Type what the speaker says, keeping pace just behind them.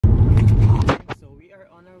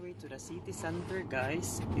to the city center,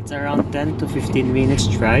 guys. It's around 10 to 15 minutes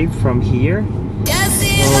drive from here. So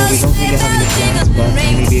we don't really have any plans, but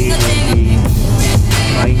maybe we'll be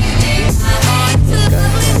buying something. So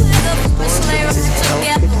guys, this is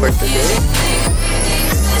my outfit for today.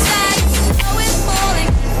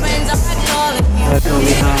 So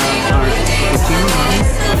we have our cooking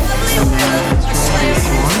rice, and then let's try this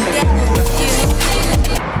one.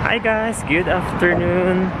 Hi guys, good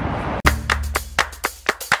afternoon.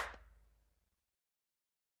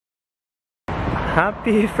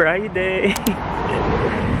 Happy Friday!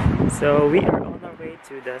 So we are on our way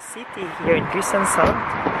to the city here in Kristiansand.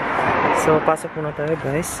 So pasok muna tayo,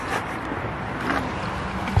 guys.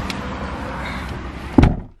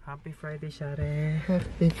 Happy Friday, Share.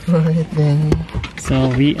 Happy Friday.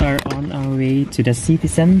 So we are on our way to the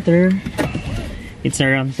city center. It's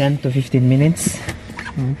around 10 to 15 minutes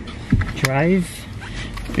drive.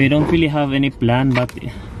 We don't really have any plan, but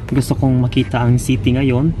gusto kong makita ang city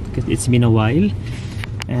ngayon because it's been a while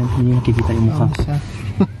and hindi nakikita yung mukha.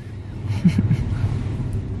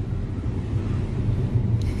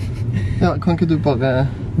 Ja, kan ikke du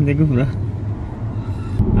bare... Det går bra.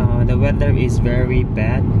 The weather is very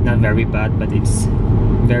bad, not very bad, but it's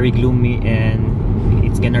very gloomy and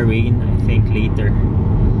it's gonna rain, I think, later.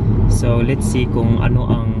 So let's see kung ano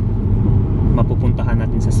ang mapupuntahan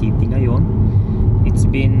natin sa city ngayon. It's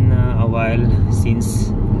been a while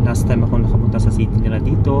since last time ako nakapunta sa city nila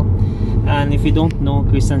dito. And if you don't know,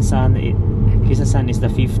 Kristiansand is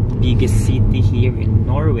the 5th biggest city here in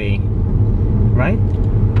Norway, right?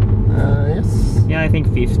 Yes. Yeah, I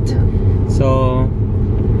think 5th. Yeah. So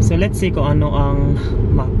let's see kung ano ang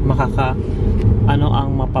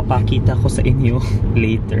mapapakita ko sa inyo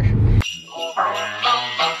later.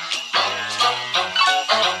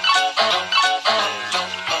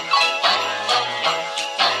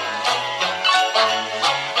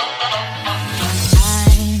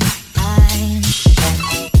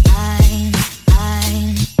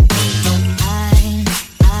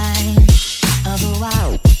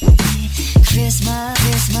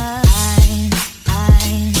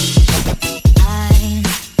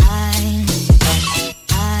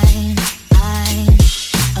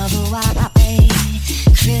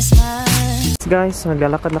 Guys,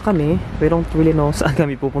 maglalakad na kami. We don't really know saan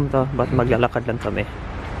kami pupunta, but maglalakad lang kami.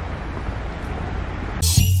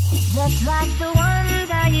 Just like the ones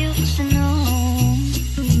I used to know.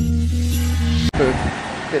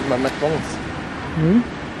 Filma McDonald's.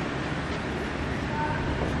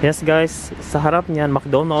 Yes guys, sa harap niyan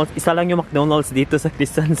McDonald's. Isa lang yung McDonald's dito sa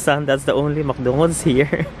Kristiansand. That's the only McDonald's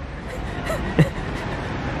here.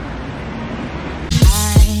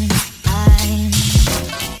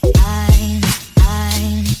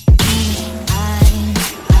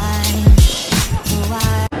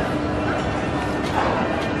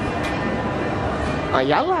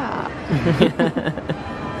 Ayawa!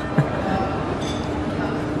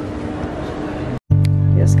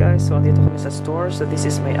 Yes guys, so dito kami sa store. So this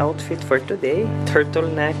is my outfit for today.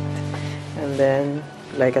 Turtleneck. And then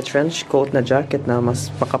like a trench coat na jacket na mas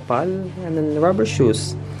makapal. And then rubber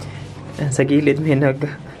shoes. And sa gilid may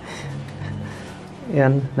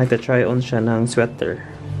nagta-try on siya ng sweater.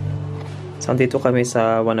 So dito kami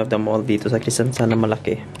sa one of the mall dito sa Kristiansand na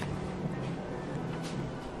malaki.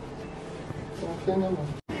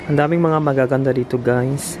 Ang daming mga magaganda dito,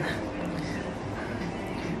 guys.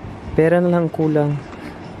 Pera na lang kulang.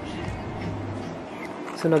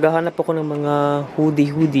 So naghahanap ako ng mga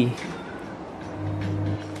hoodie.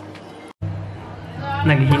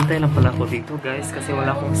 Naghihintay lang pala ako dito, guys, kasi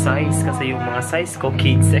wala akong size. Kasi yung mga size ko,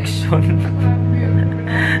 kids section.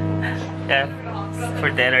 Yeah,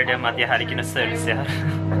 for there them at yahari kinoservice ya.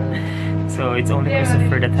 So it's only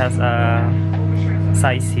Christopher that has a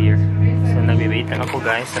size here. So nagbe-wait lang ako,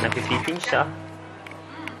 guys. So napipiting siya.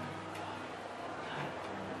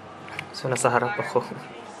 So nasa harap ako.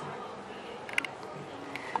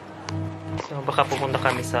 So baka pupunta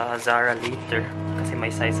kami sa Zara later kasi may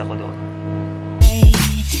size ako doon.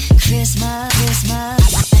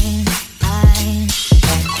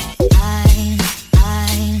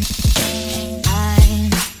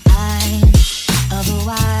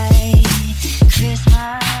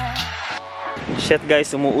 Shit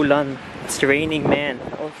guys, umuulan. It's raining, man.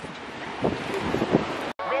 Oh. With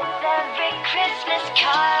every Christmas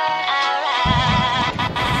card I write.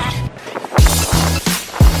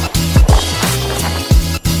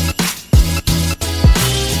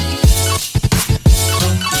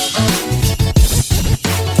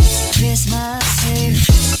 Christmas Eve.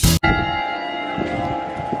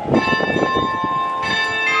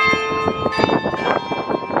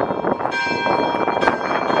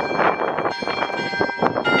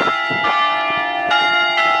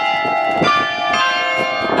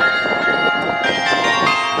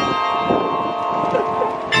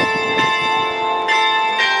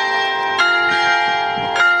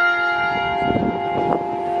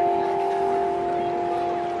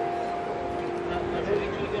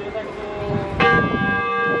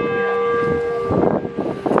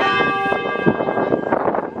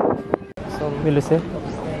 Pwede, Lucy?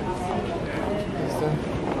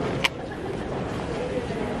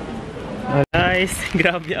 Guys,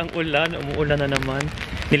 grabe ang ulan. Umuulan na naman.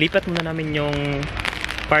 Nilipat muna namin yung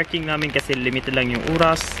parking namin kasi limited lang yung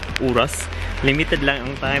oras. Limited lang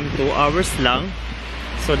ang time. 2 hours lang.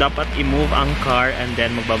 So, dapat i-move ang car and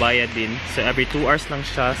then magbabayad din. So, every 2 hours lang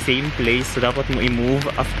siya. Same place. So, dapat mo i-move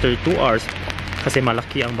after 2 hours. Kasi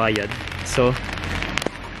malaki ang bayad. So,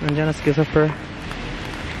 nandiyan na si Jazper.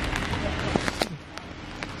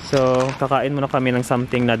 So, kakain muna kami ng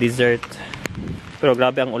something na dessert. Pero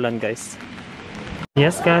grabe ang ulan, guys.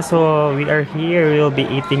 Yes, guys. So, we are here. We will be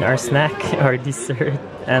eating our snack, our dessert.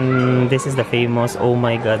 And this is the famous, oh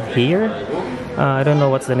my god, here. I don't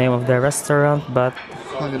know what's the name of the restaurant, but...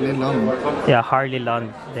 Harley Land. Yeah, Harley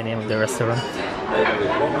Land, the name of the restaurant.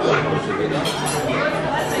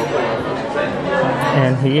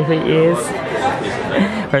 And here he is.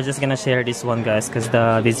 We're just gonna share this one, guys, because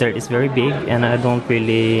the dessert is very big and I don't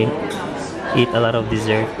really eat a lot of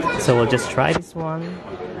dessert. So we'll just try this one.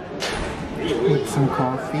 With some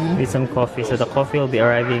coffee. With some coffee. So the coffee will be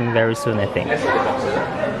arriving very soon, I think.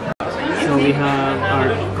 So we have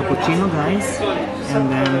our cappuccino, guys. And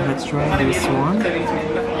then let's try this one.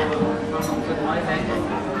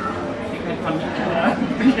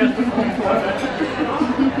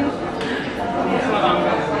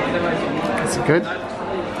 Is it good?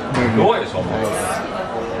 Nice.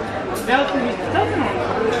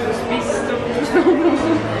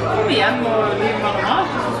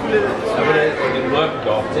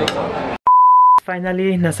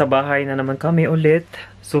 Finally, nasa bahay na naman kami ulit.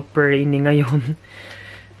 Super rainy ngayon.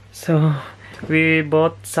 So, we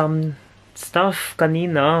bought some stuff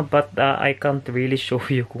kanina, but I can't really show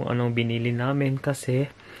you kung anong binili namin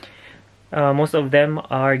kasi most of them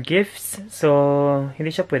are gifts. So,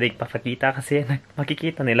 hindi siya pwede ipapakita kasi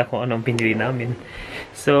makikita nila kung anong binili namin.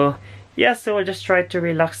 So, yeah, so we'll just try to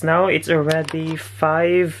relax now. It's already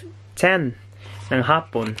 5:10 ng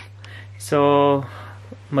hapon. So,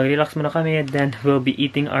 mag-relax muna kami and then we'll be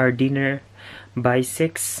eating our dinner by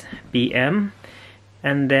 6 p.m.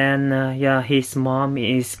 And then, yeah, his mom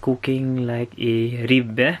is cooking like a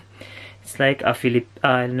ribbe. It's like a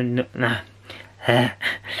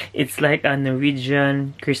it's like a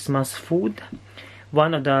Norwegian Christmas food.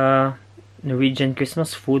 One of the Norwegian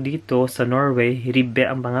Christmas food dito sa Norway, ribbe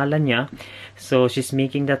ang pangalan niya. So, she's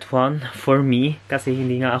making that one for me kasi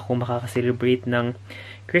hindi nga ako makaka-celebrate ng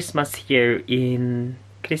Christmas here in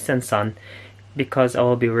Kristiansand because I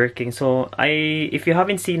will be working. So, if you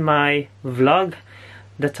haven't seen my vlog,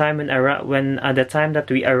 the time that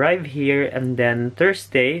we arrive here and then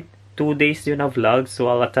Thursday, 2 days yun na vlog. So,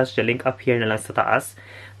 I'll attach the link up here na lang sa taas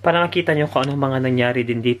para makita nyo kung anong mga nangyari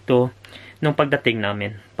din dito nung pagdating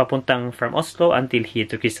namin. Papuntang from Oslo until here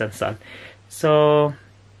to Kristiansand. So,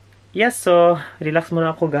 yes, so, relax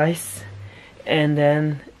muna ako, guys. And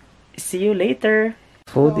then, see you later.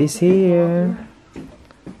 Food is here.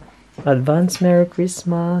 Advance Merry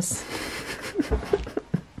Christmas.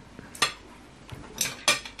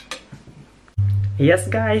 Yes,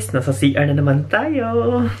 guys, nasa CR na naman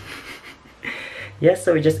tayo. Yes,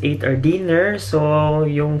 so we just ate our dinner. So,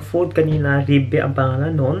 yung food kanina, ribbe ang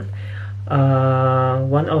pangalan nun.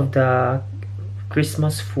 One of the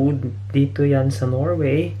Christmas food dito yan sa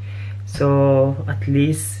Norway. So, at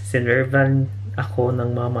least, sinervan ako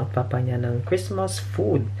ng mama at papa niya ng Christmas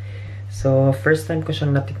food. So, first time ko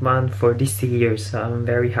siyang natikman for this year. So, I'm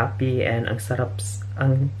very happy and ang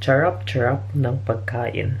charap-charap ng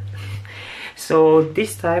pagkain. So,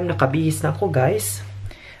 this time, nakabihis na ako, guys.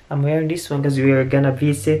 I'm wearing this one because we are gonna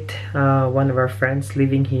visit one of our friends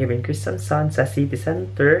living here in Kristiansand sa city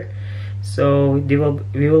center. So,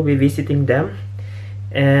 we will be visiting them.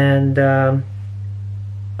 And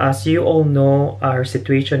as you all know, our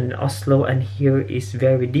situation in Oslo and here is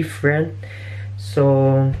very different.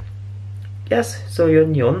 So, yes, so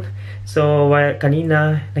yun. So,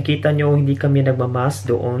 kanina, nakita nyo, hindi kami nagmamas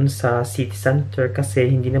doon sa city center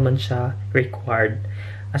kasi hindi naman siya required.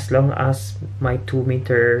 As long as may 2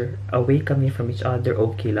 meter away kami from each other,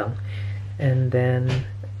 okay lang. And then,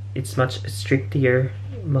 it's much stricter,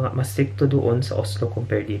 mas stricto doon sa Oslo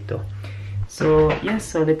compared dito. So,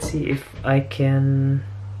 yes, so let's see if I can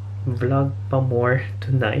vlog pa more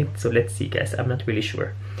tonight. So, let's see, guys. I'm not really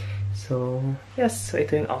sure. So, yes, so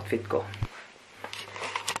ito yung outfit ko.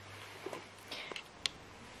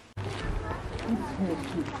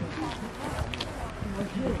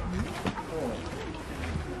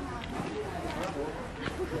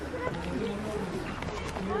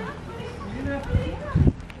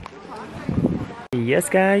 Yes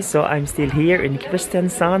guys, so I'm still here in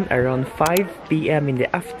Kristiansand around 5 p.m. in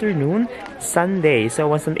the afternoon, Sunday. So I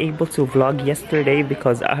wasn't able to vlog yesterday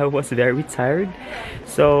because I was very tired.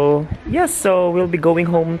 So yes, so we'll be going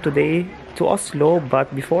home today to Oslo,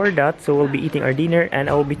 but before that, so we'll be eating our dinner and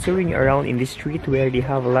I will be touring around in the street where they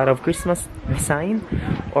have a lot of Christmas design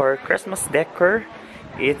or Christmas decor.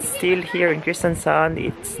 It's still here in Kristiansand.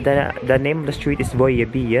 It's the name of the street is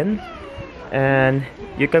Boyebyen. And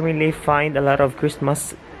you can really find a lot of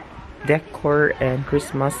Christmas decor and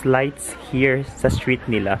Christmas lights here sa street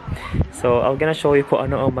nila. So, I'm gonna show you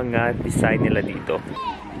kung ano ang mga design nila dito.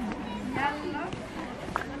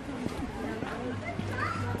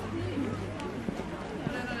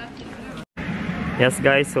 Yes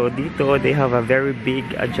guys, so dito they have a very big,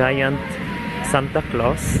 a giant Santa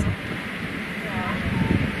Claus.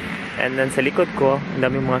 And then sa likod ko, ang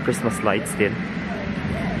daming mga Christmas lights din.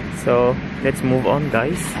 So, let's move on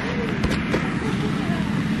guys.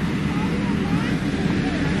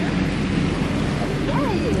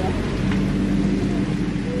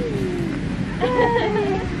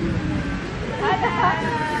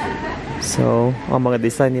 So, ang mga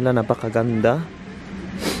design nila napakaganda.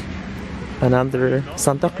 Another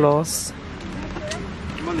Santa Claus.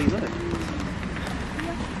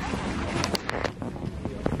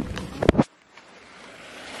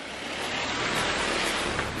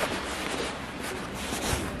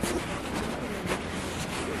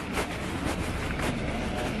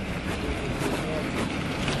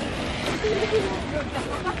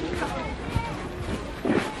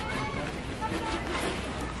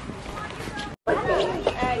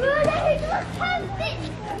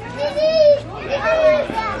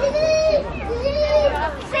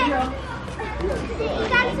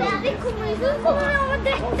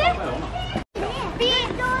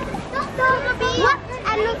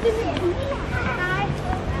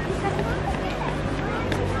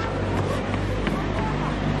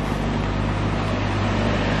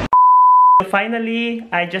 Finally,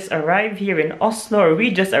 I just arrived here in Oslo, or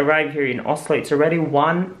we just arrived here in Oslo. It's already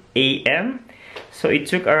 1 a.m. So it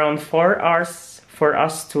took around 4 hours for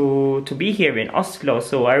us to be here in Oslo.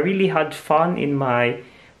 So I really had fun in my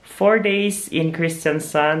 4 days in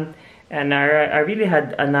Kristiansand. And I really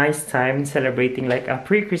had a nice time celebrating like a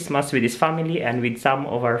pre-Christmas with his family and with some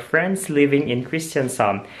of our friends living in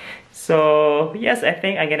Kristiansand. So yes, I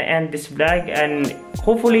think I'm gonna end this vlog and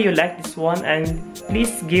hopefully you like this one, and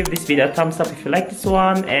please give this video a thumbs up if you like this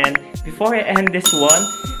one. And before I end this one,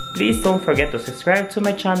 please don't forget to subscribe to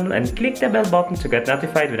my channel and click the bell button to get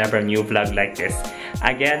notified whenever a new vlog like this.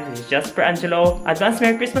 Again, this is Jazper Angelo. Advance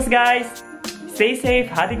Merry Christmas guys! Stay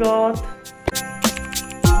safe, ha det gott!